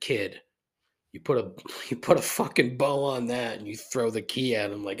your kid. You put a fucking bow on that and you throw the key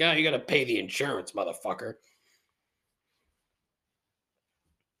at him like, "Oh, you got to pay the insurance, motherfucker."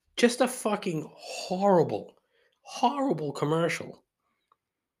 Just a fucking horrible, horrible commercial.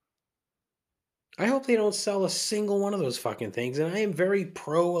 I hope they don't sell a single one of those fucking things. And I am very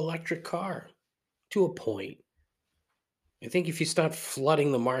pro electric car to a point. I think if you start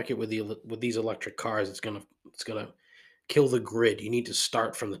flooding the market with these electric cars, it's gonna kill the grid. You need to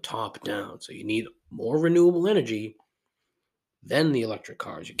start from the top down. So you need more renewable energy than the electric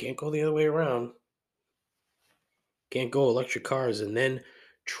cars. You can't go the other way around. Can't go electric cars and then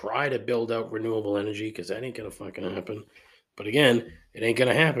try to build out renewable energy because that ain't gonna fucking happen. But again, it ain't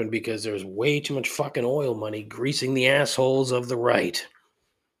gonna happen because there's way too much fucking oil money greasing the assholes of the right.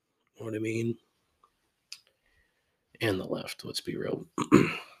 You know what I mean? And the left, let's be real.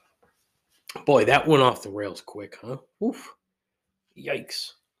 Boy, that went off the rails quick, huh? Oof.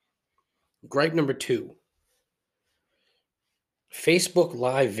 Yikes. Gripe number 2. Facebook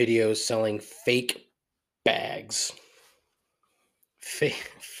Live videos selling fake bags.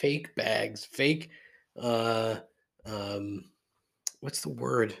 Fake bags. Fake, what's the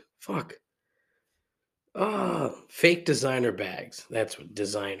word? Fuck. Fake designer bags. That's what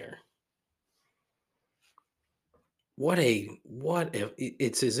designer.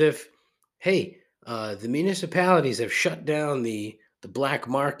 It's as if, hey, the municipalities have shut down the black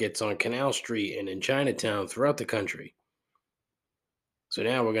markets on Canal Street and in Chinatown throughout the country. So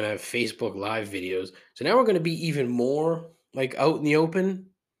now we're going to have Facebook Live videos. So now we're going to be even more like out in the open,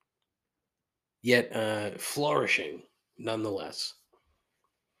 yet flourishing nonetheless.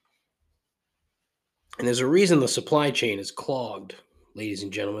 And there's a reason the supply chain is clogged, ladies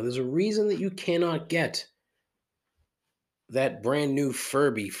and gentlemen. There's a reason that you cannot get that brand new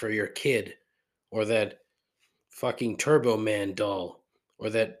Furby for your kid, or that fucking Turbo Man doll, or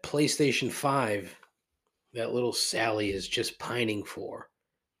that PlayStation 5 that little Sally is just pining for.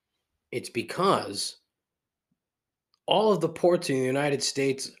 It's because all of the ports in the United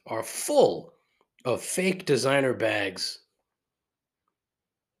States are full of fake designer bags.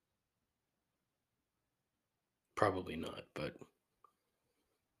 Probably not, but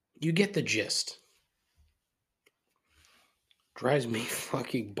you get the gist. Drives me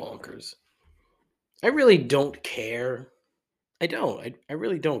fucking bonkers. I really don't care. I don't. I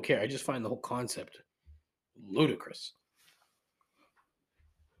really don't care. I just find the whole concept ludicrous.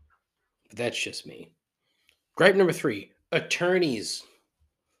 But that's just me. Gripe number 3. Attorneys.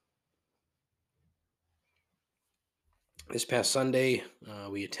 This past Sunday,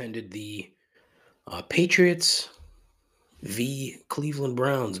 we attended the Patriots v. Cleveland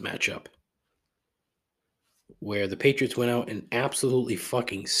Browns matchup, where the Patriots went out and absolutely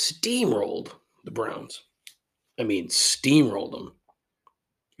fucking steamrolled the Browns. I mean, steamrolled them.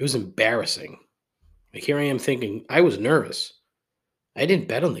 It was embarrassing. Like, here I am thinking, I was nervous. I didn't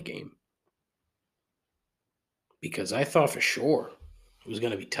bet on the game because I thought for sure it was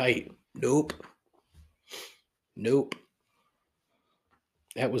going to be tight. Nope.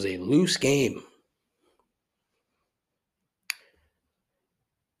 That was a loose game.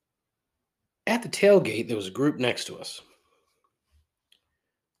 At the tailgate, there was a group next to us.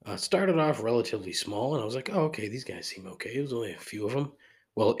 Started off relatively small, and I was like, oh, okay, these guys seem okay. It was only a few of them.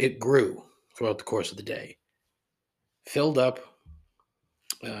 Well, it grew throughout the course of the day. Filled up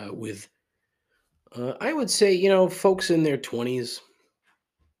with, I would say, folks in their 20s.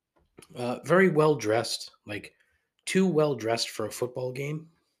 Very well dressed, like too well dressed for a football game.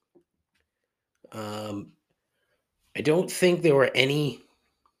 I don't think there were any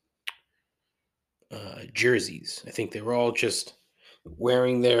jerseys. I think they were all just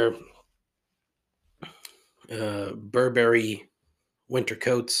wearing their Burberry winter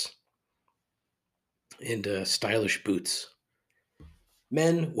coats and stylish boots.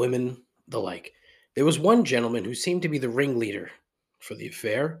 Men, women, the like. There was one gentleman who seemed to be the ringleader for the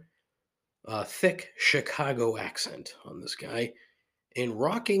affair. A thick Chicago accent on this guy, and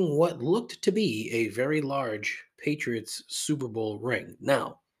rocking what looked to be a very large Patriots Super Bowl ring.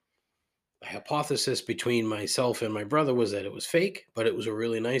 Now, a hypothesis between myself and my brother was that it was fake, but it was a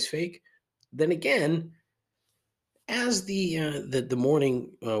really nice fake. Then again, as the morning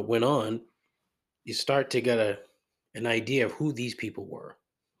went on, you start to get an idea of who these people were,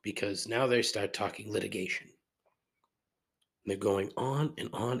 because now they start talking litigation. They're going on,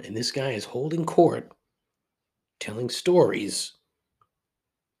 and this guy is holding court, telling stories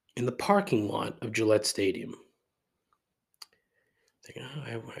in the parking lot of Gillette Stadium.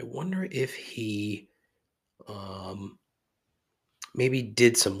 I wonder if he maybe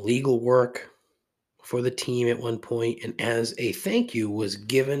did some legal work for the team at one point, and as a thank you was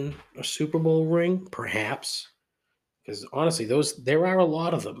given a Super Bowl ring, perhaps. Because honestly, there are a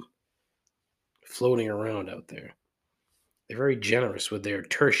lot of them floating around out there. They're very generous with their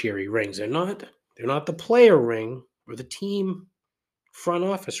tertiary rings. They're not the player ring or the team front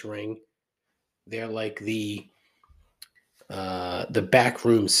office ring. They're like the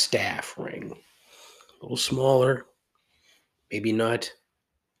backroom staff ring. A little smaller, maybe not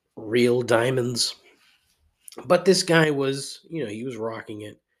real diamonds. But this guy was, he was rocking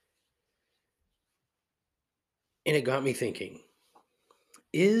it. And it got me thinking,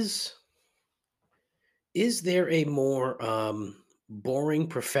 is there a more boring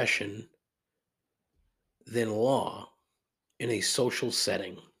profession than law in a social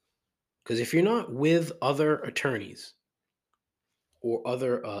setting? Because if you're not with other attorneys or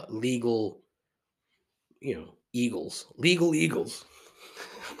other legal eagles.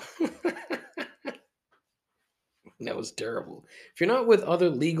 That was terrible. If you're not with other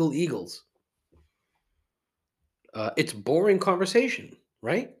legal eagles, it's boring conversation,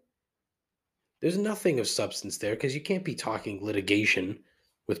 right? There's nothing of substance there because you can't be talking litigation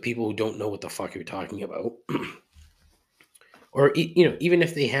with people who don't know what the fuck you're talking about. Or, even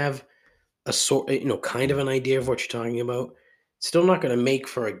if they have a sort, kind of an idea of what you're talking about, it's still not going to make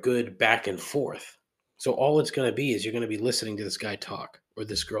for a good back and forth. So all it's going to be is you're going to be listening to this guy talk or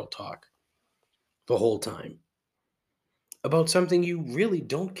this girl talk the whole time about something you really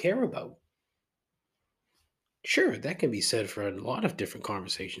don't care about. Sure, that can be said for a lot of different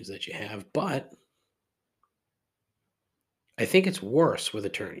conversations that you have, but I think it's worse with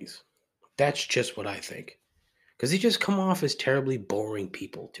attorneys. That's just what I think. Because they just come off as terribly boring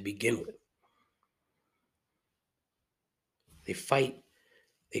people to begin with. They fight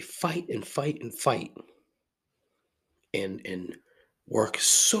and fight and fight. And work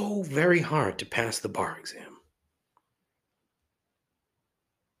so very hard to pass the bar exam.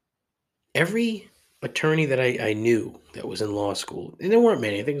 Every attorney that I knew that was in law school, and there weren't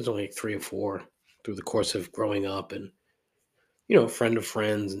many, I think it was only like 3 or 4 through the course of growing up and, friend of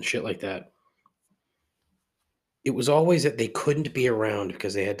friends and shit like that. It was always that they couldn't be around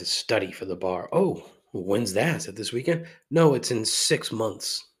because they had to study for the bar. Oh, when's that? Is it this weekend? No, it's in 6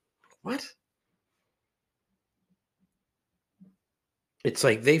 months. What? It's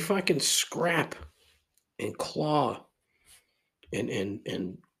like they fucking scrap and claw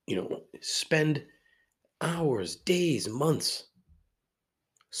and spend hours, days, months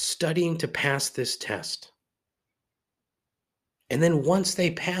studying to pass this test. And then once they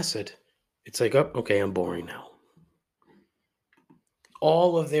pass it, it's like, oh, okay, I'm boring now.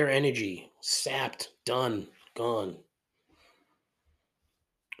 all of their energy sapped, done, gone.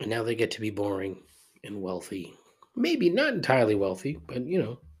 And now they get to be boring and wealthy. Maybe not entirely wealthy, but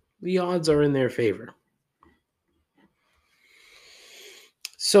the odds are in their favor.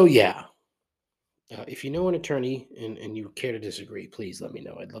 So yeah, if you know an attorney and you care to disagree, please let me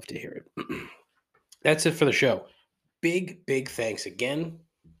know. I'd love to hear it. That's it for the show. Big thanks again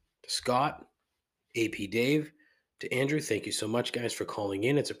to Scott, AP Dave, to Andrew. Thank you so much, guys, for calling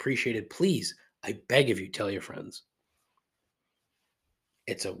in. It's appreciated. Please, I beg of you, tell your friends.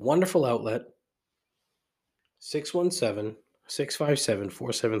 It's a wonderful outlet.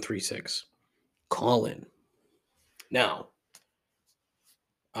 617-657-4736. Call in. Now,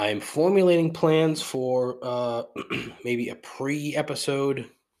 I'm formulating plans for maybe a pre-episode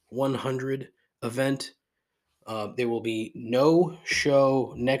 100 event. There will be no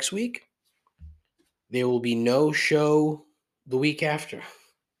show next week. There will be no show the week after.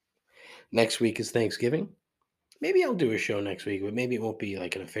 Next week is Thanksgiving. Maybe I'll do a show next week, but maybe it won't be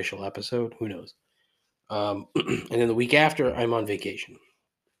like an official episode. Who knows? And then the week after, I'm on vacation.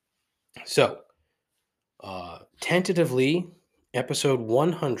 So, tentatively, episode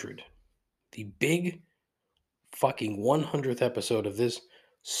 100, the big fucking 100th episode of this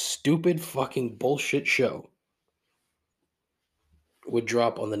stupid fucking bullshit show, would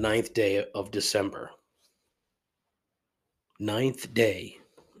drop on the 9th day of December. 9th day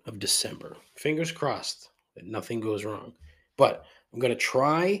of December. Fingers crossed that nothing goes wrong. But I'm going to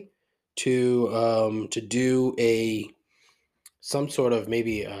try to do some sort of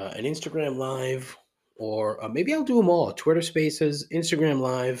maybe an Instagram Live, or maybe I'll do them all. Twitter Spaces, Instagram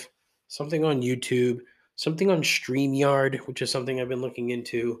Live, something on YouTube, something on StreamYard, which is something I've been looking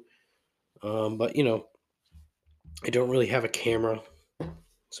into. But, I don't really have a camera,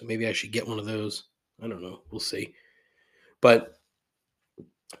 so maybe I should get one of those. I don't know. We'll see. But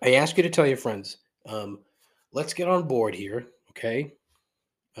I ask you to tell your friends. Let's get on board here, okay?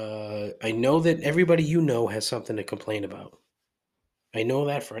 I know that everybody has something to complain about. I know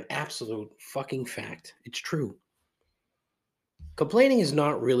that for an absolute fucking fact. It's true. Complaining is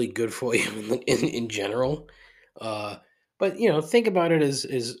not really good for you in general. But think about it as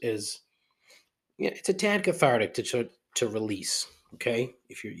it's a tad cathartic to release. Okay,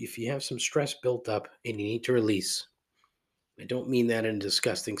 if you have some stress built up and you need to release, I don't mean that in a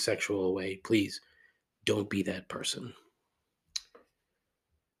disgusting sexual way. Please don't be that person.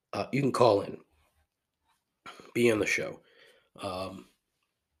 You can call in, be on the show.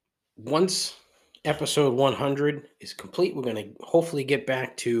 Once episode 100 is complete, we're going to hopefully get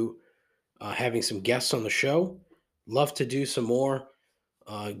back to having some guests on the show. Love to do some more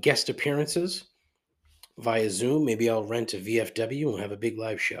guest appearances via Zoom. Maybe I'll rent a VFW and have a big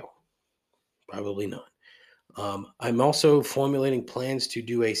live show. Probably not. I'm also formulating plans to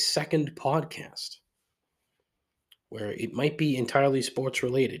do a second podcast where it might be entirely sports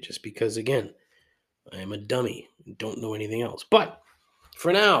related, just because, again, I am a dummy and don't know anything else. But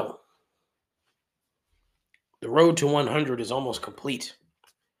for now, the road to 100 is almost complete.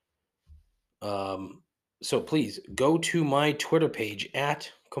 So please go to my Twitter page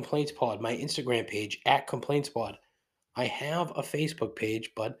at ComplaintsPod, my Instagram page at ComplaintsPod. I have a Facebook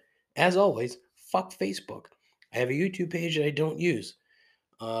page, but as always, fuck Facebook. I have a YouTube page that I don't use.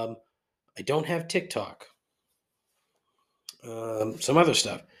 I don't have TikTok. Some other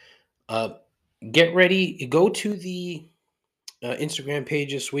stuff. Get ready. Go to the Instagram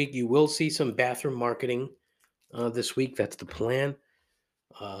page this week. You will see some bathroom marketing this week. That's the plan.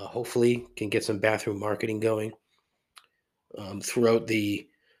 Hopefully can get some bathroom marketing going throughout the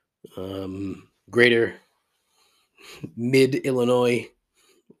greater mid-Illinois,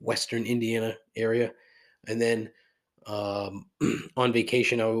 western Indiana area. And then on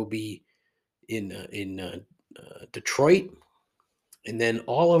vacation, I will be in Detroit and then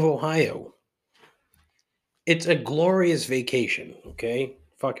all of Ohio. It's a glorious vacation, okay?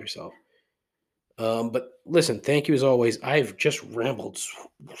 Fuck yourself. But listen, thank you as always. I've just rambled.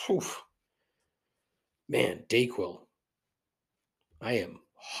 Man, Dayquil. I am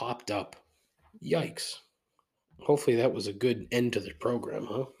hopped up. Yikes. Hopefully that was a good end to the program,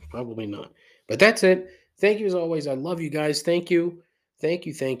 huh? Probably not. But that's it. Thank you as always. I love you guys. Thank you. Thank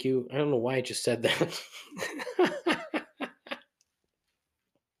you. Thank you. I don't know why I just said that.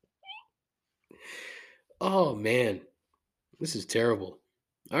 Oh, man. This is terrible.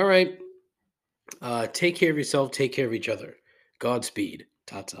 All right. Take care of yourself. Take care of each other. Godspeed.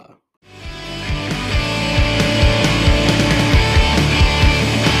 Ta-ta.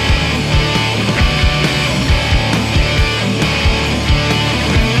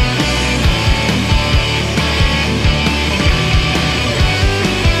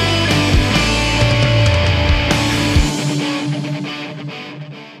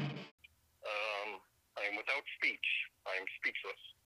 without speech. I am speechless.